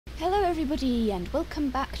Hello everybody and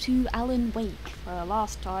welcome back to Alan Wake. For the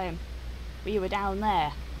last time we were down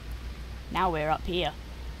there. Now we're up here.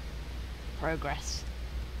 Progress.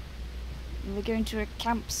 We're going to a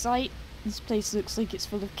campsite. This place looks like it's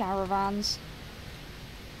full of caravans.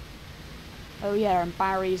 Oh yeah, and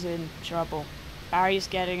Barry's in trouble. Barry's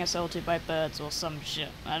getting assaulted by birds or some shit.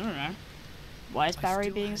 I don't know. Why is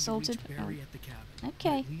Barry being assaulted? Barry at the cabin.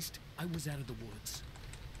 Okay. At least I was out of the woods.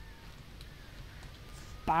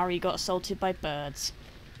 Barry got assaulted by birds.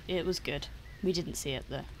 It was good. We didn't see it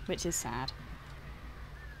though, which is sad.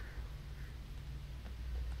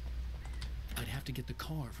 I'd have to get the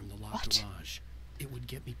car from the locked garage. It would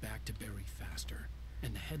get me back to Barry faster,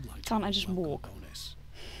 and the headlights. Can't I just walk? Bonus.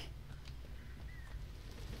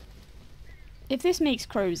 If this makes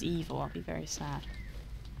crows evil, I'll be very sad.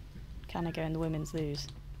 Can I go in the women's loos?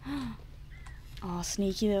 Oh,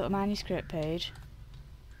 sneaky little manuscript page.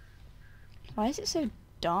 Why is it so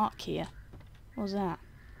dark here? What was that?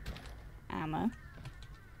 Ammo.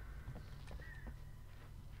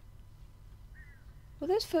 Were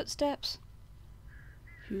those footsteps?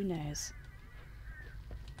 Who knows?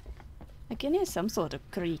 I can hear some sort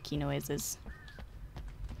of creaky noises.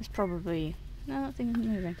 There's probably... No, that thing's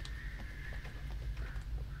moving.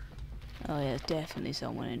 Oh yeah, there's definitely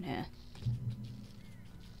someone in here.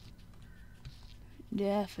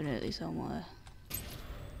 Definitely somewhere.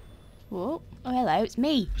 Whoa. Oh hello, it's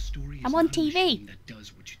me. I'm on TV. That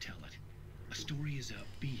does what you tell it. A story is a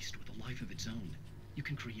beast with a life of its own. You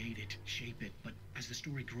can create it, shape it, but as the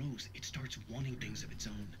story grows, it starts wanting things of its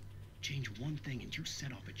own. Change one thing and you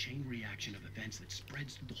set off a chain reaction of events that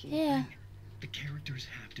spreads through the whole thing. The characters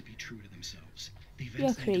have to be true to themselves. The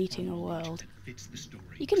events You're creating a world. that fits the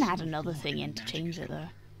story. You can add another thing in to change it though.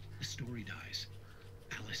 The story dies.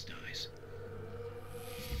 Alice dies.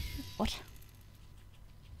 What?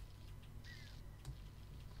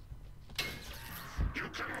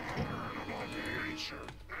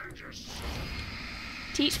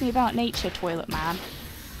 Teach me about nature, toilet man.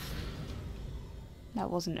 That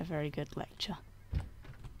wasn't a very good lecture.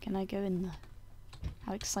 Can I go in there?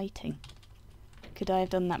 How exciting. Could I have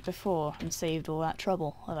done that before and saved all that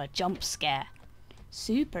trouble of a jump scare?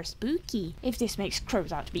 Super spooky. If this makes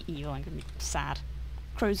crows out to be evil, I'm gonna be sad.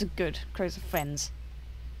 Crows are good. Crows are friends.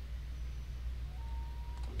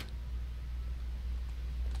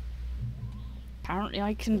 Apparently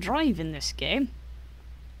I can drive in this game.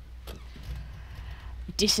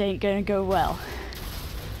 This ain't gonna go well.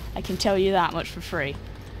 I can tell you that much for free.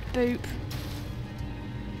 Boop.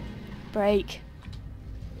 Brake.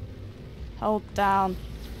 Hold down.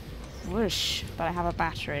 Whoosh. But I have a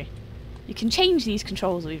battery. You can change these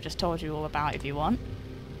controls that we've just told you all about if you want.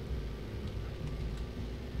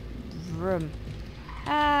 Vroom.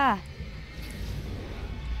 Ah!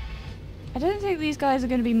 I don't think these guys are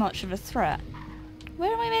going to be much of a threat.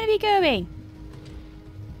 Where am I meant to be going?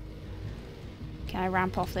 Can I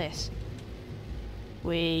ramp off this?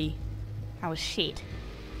 Wee. That was shit.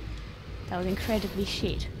 That was incredibly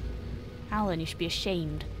shit. Alan, you should be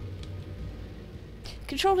ashamed.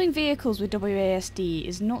 Controlling vehicles with WASD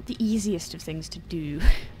is not the easiest of things to do.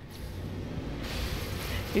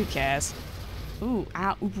 Who cares? Ooh,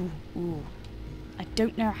 ow, ooh, ooh. I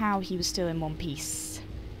don't know how he was still in one piece.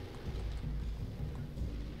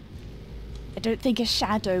 I don't think a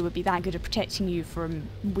shadow would be that good at protecting you from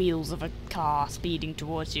wheels of a car speeding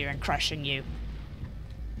towards you and crushing you.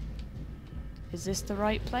 Is this the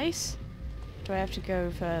right place? Do I have to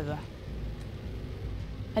go further?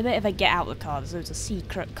 I bet if I get out of the car, there's loads of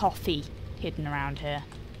secret coffee hidden around here.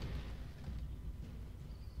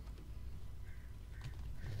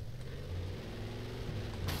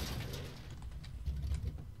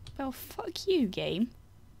 Well, fuck you, game.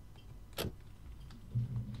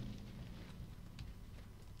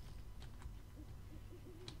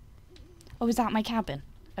 Oh, is that my cabin?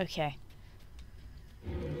 Okay.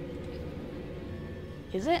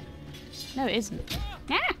 Is it? No, it isn't.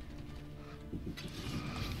 Ah!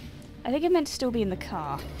 I think I meant to still be in the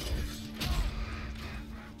car.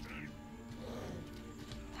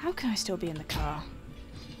 How can I still be in the car?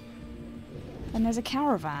 And there's a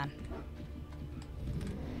caravan.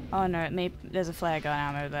 Oh no, there's a flare gun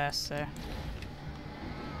ammo there, so...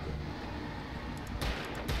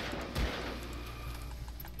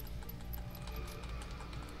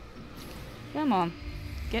 Come on.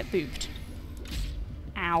 Get booped.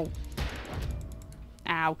 Ow.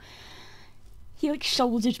 Ow. He like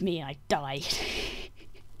shouldered me and I died.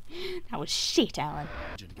 That was shit, Alan.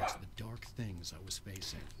 Against the dark things I was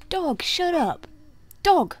facing. Dog, shut up.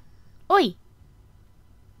 Dog. Oi.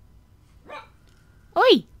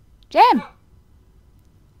 Oi. Jem.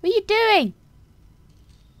 What are you doing?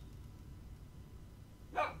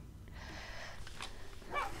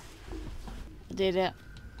 did it.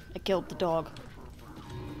 I killed the dog.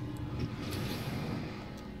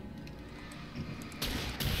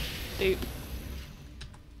 Boop.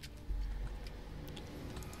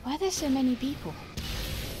 Why are there so many people?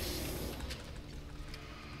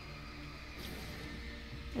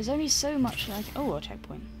 There's only so much like... Oh, a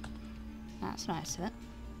checkpoint. That's nice of it.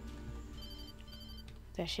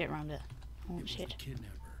 There's shit around it. I want shit.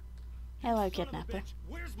 Hello, kidnapper.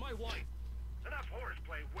 Where's my wife? Enough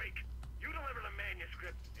horseplay, Wake. You deliver the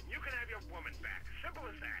manuscript, and you can have your woman back. Simple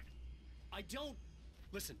as that. I don't...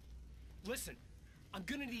 Listen. Listen. I'm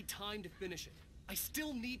gonna need time to finish it. I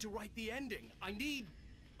still need to write the ending. I need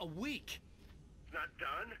a week. It's not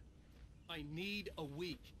done? I need a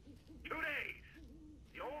week. 2 days.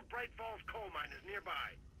 The old Bright Falls coal mine is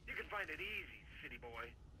nearby. You can find it easy, city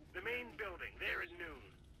boy. The main building, there at noon.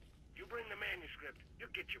 You bring the manuscript,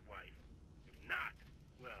 you'll get your wife. If not,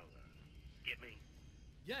 well, get me?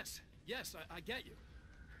 Yes, I get you.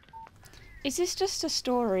 Is this just a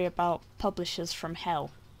story about publishers from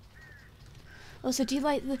hell? Also, do you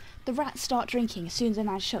like the rats start drinking as soon as they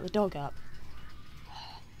manage to shut the dog up?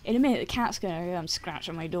 In a minute, the cat's gonna go and scratch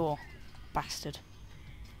on my door. Bastard.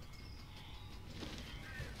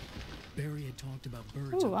 Barry had talked about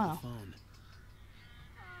birds over the phone.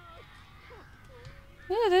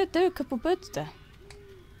 Yeah, there are a couple birds there.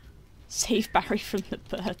 Save Barry from the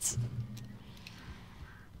birds.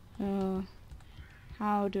 Oh,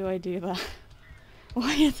 how do I do that?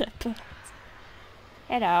 Why are there birds?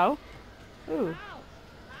 Hello. Ooh.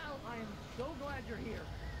 Al, I am so glad you're here.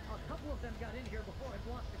 A couple of them got in here before I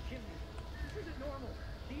blocked the chimney. This isn't normal.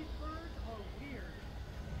 These birds are weird.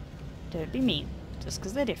 Don't be mean, just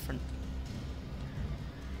because they're different.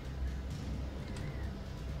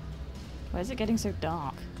 Why is it getting so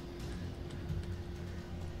dark?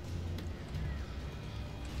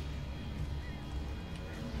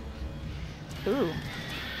 Ooh.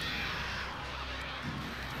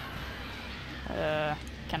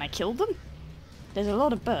 Can I kill them? There's a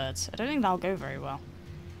lot of birds. I don't think that'll go very well.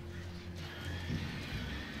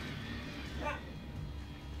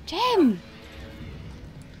 Gem!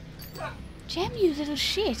 Gem, you little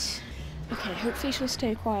shit! Okay, hopefully she'll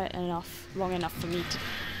stay quiet enough, long enough for me to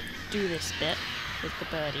do this bit with the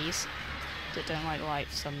birdies that don't like light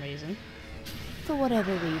for some reason. For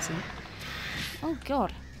whatever reason. Oh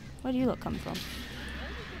god, where do you lot come from?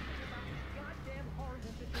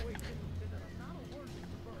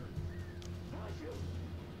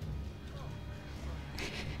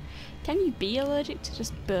 Can you be allergic to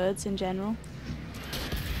just birds in general?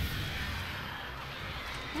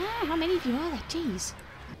 Ah, how many of you are there? Jeez.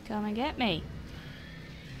 Come and get me.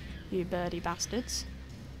 You birdie bastards.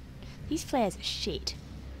 These flares are shit.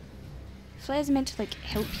 Flares are meant to, like,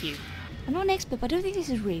 help you. I'm not an expert, but I don't think this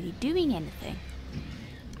is really doing anything.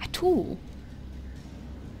 At all.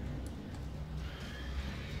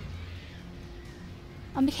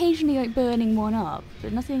 I'm occasionally, like, burning one up,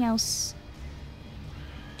 but nothing else.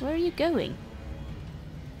 Where are you going?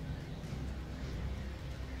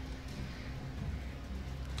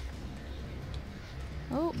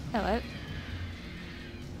 Oh, hello.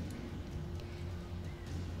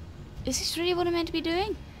 Is this really what I'm meant to be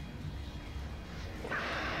doing?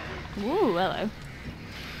 Whoa, hello.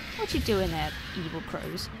 What you doing there, evil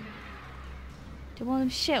crows? Do you want them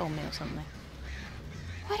shit on me or something?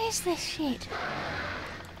 What is this shit?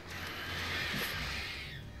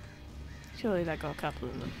 Surely that got a couple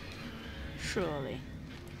of them. Surely.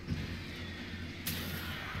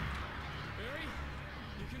 Barry,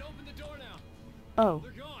 you can open the door now. Oh.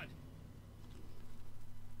 They're gone.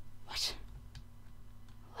 What?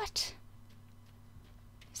 What?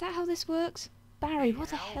 Is that how this works? Barry, what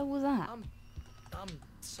the hell was that? I'm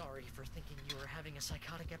sorry for thinking you were having a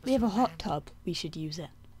psychotic episode. We have a hot tub. We should use it.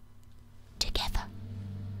 Together.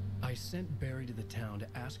 I sent Barry to the town to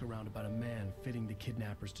ask around about a man fitting the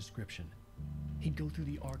kidnapper's description. He'd go through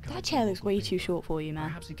the archives. That chair looks way too short for you, man.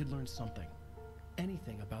 Perhaps he could learn something.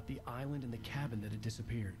 Anything about the island and the cabin that had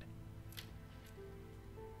disappeared.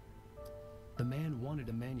 The man wanted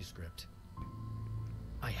a manuscript.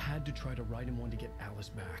 I had to try to write him one to get Alice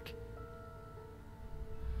back.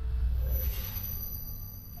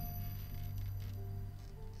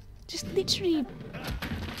 Just literally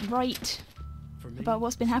write about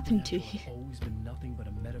what's been happening to you. Always been nothing but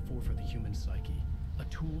a metaphor for the human psyche, a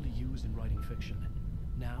tool to use in writing fiction.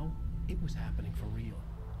 Now, it was happening for real,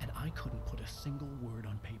 and I couldn't put a single word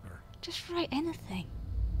on paper. Just write anything.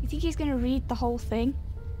 You think he's gonna read the whole thing?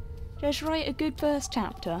 Just write a good first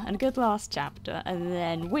chapter and a good last chapter, and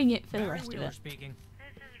then wing it for the rest of it. Speaking.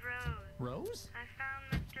 This is Rose. Rose? I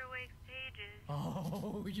found Mr. Wake's pages.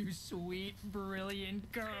 Oh, you sweet, brilliant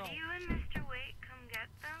girl. Could you and Mr. Wake come get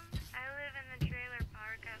them? I live in the trailer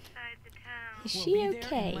park outside the town. Is We'll she be there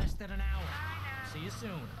okay? in less than an hour. Bye now. See you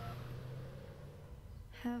soon.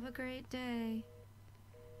 Have a great day.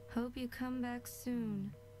 Hope you come back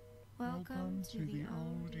soon. Welcome to the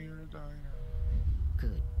old dear diner.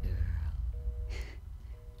 Good girl.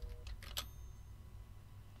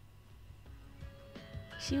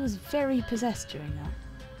 She was very possessed during that.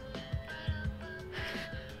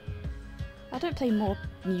 I don't play more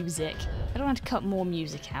music. I don't want to cut more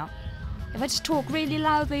music out. If I just talk really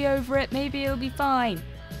loudly over it, maybe it'll be fine.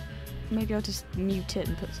 Maybe I'll just mute it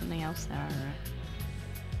and put something else there. I don't know.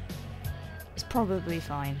 It's probably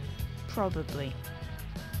fine. Probably.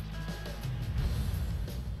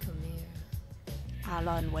 Come here.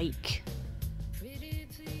 Alan Wake.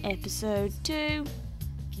 Episode 2.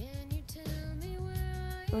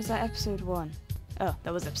 Or was that episode 1? Oh,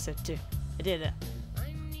 that was episode 2. I did it.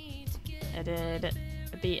 I did it.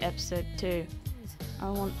 It'd be episode 2. I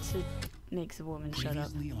want to make the woman shut up.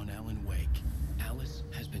 Previously on Alan Wake, Alice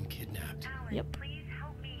has been kidnapped. Alan, Yep. please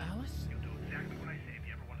help me. Alice? You'll do exactly what I say if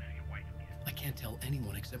you ever want to see your wife again. I can't tell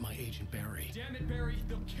anyone except my agent Barry. Damn it, Barry,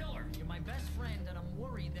 they'll kill her. You're my best friend, and I'm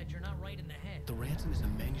worried that you're not right in the head. The ransom is a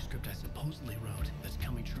manuscript I supposedly wrote that's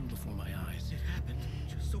coming true before my eyes. It happened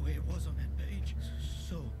just the way it was on that page.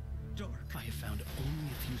 So dark. I have found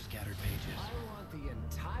only a few scattered pages. I want the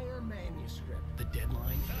entire manuscript. The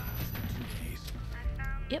deadline is in 2 days. I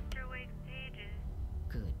found Yep. Mr. Wake's pages.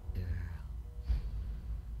 Good girl.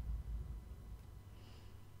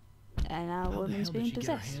 And our How the woman's hell did being she get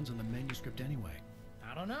her possessed. hands on the manuscript anyway?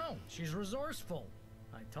 I don't know. She's resourceful.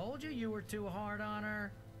 I told you were too hard on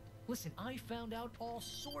her. Listen, I found out all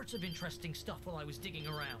sorts of interesting stuff while I was digging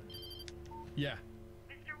around. Yeah.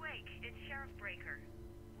 Mr. Wake, it's Sheriff Breaker.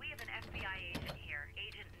 We have an FBI agent here,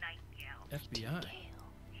 Agent Nightingale. FBI.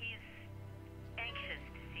 He's anxious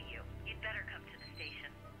to see you. You'd better come to the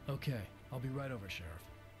station. Okay, I'll be right over, Sheriff.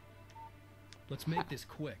 Let's make this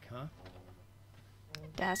quick, huh?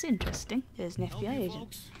 That's interesting. There's an FBI agent.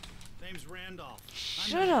 Folks. Name's Randolph.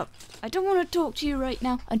 Shut up! I don't want to talk to you right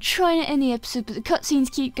now. I'm trying to end the episode, but the cutscenes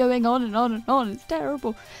keep going on and on and on. It's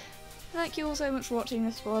terrible. Thank you all so much for watching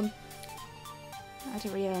this one. I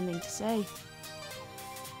don't really have anything to say.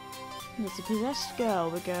 It's a possessed girl.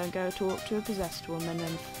 We're going to go talk to a possessed woman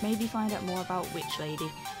and maybe find out more about Witch Lady,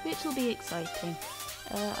 which will be exciting.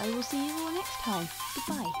 I will see you all next time.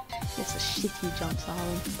 Goodbye. It's a shitty jump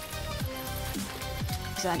siren.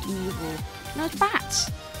 It's an evil. No, it's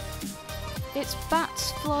bats! It's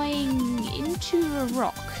bats flying into a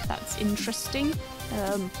rock. That's interesting.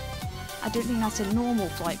 I don't think that's a normal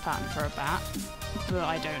flight pattern for a bat, but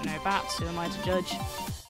I don't know bats, who am I to judge?